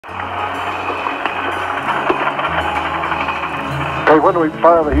Hey, when do we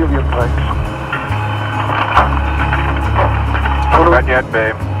fire the helium tanks? Not yet,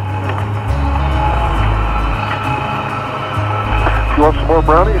 babe. You want some more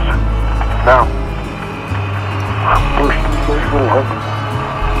brownies? No. First little hunk.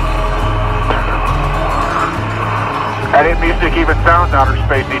 That music even sounds outer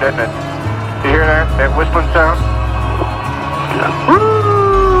spacey, doesn't it? You hear that? That whistling sound? Woo!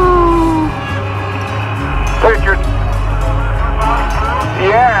 Richard.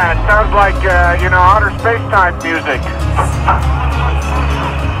 Yeah, it sounds like, outer space type music.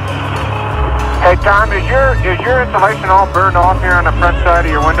 Hey, Tom, is your insulation all burned off here on the front side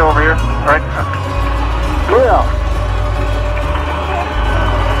of your window over here? Right? Yeah.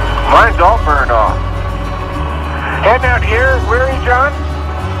 Mine's all burned off. Heading out here, where are you, John?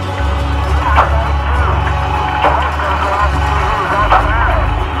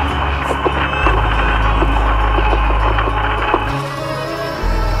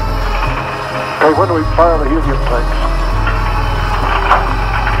 Hey, when do we fire the helium tanks?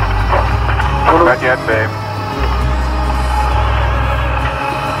 Not yet, babe.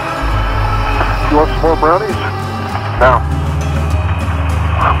 You want some more brownies? No.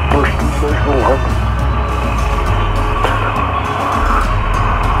 First little hunk.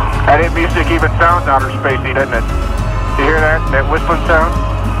 That music even sounds outer spacey, doesn't it? You hear that? That whistling sound?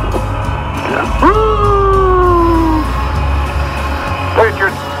 Woo!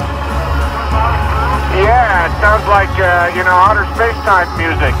 Richard. Yeah, it sounds like, outer space type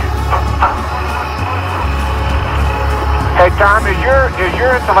music. Hey, Tom, is your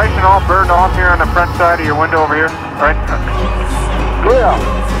insulation all burned off here on the front side of your window over here? Right? Yeah.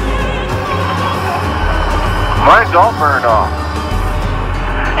 Mine's all burned off.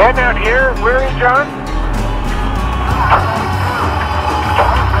 Heading out here, where are you, John?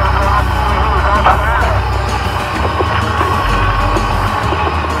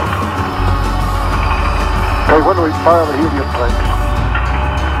 Hey, when do we fire the helium tanks?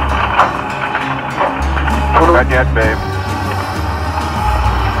 Not yet, babe.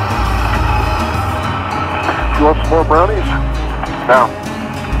 You want some more brownies? No.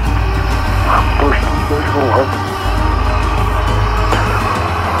 First little hunk.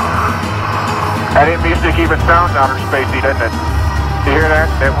 That music even sounds outer spacey, doesn't it? You hear that?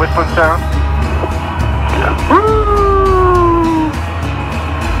 That whistling sound? Woo!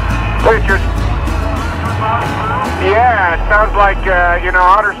 Richard. Yeah, it sounds like,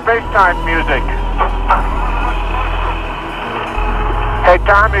 outer space type music. Hey,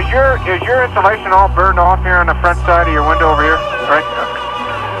 Tom, is your insulation all burned off here on the front side of your window over here? Right?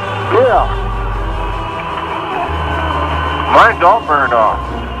 Yeah. Mine's all burned off.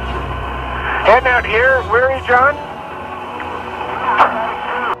 Heading out here, where are you, John?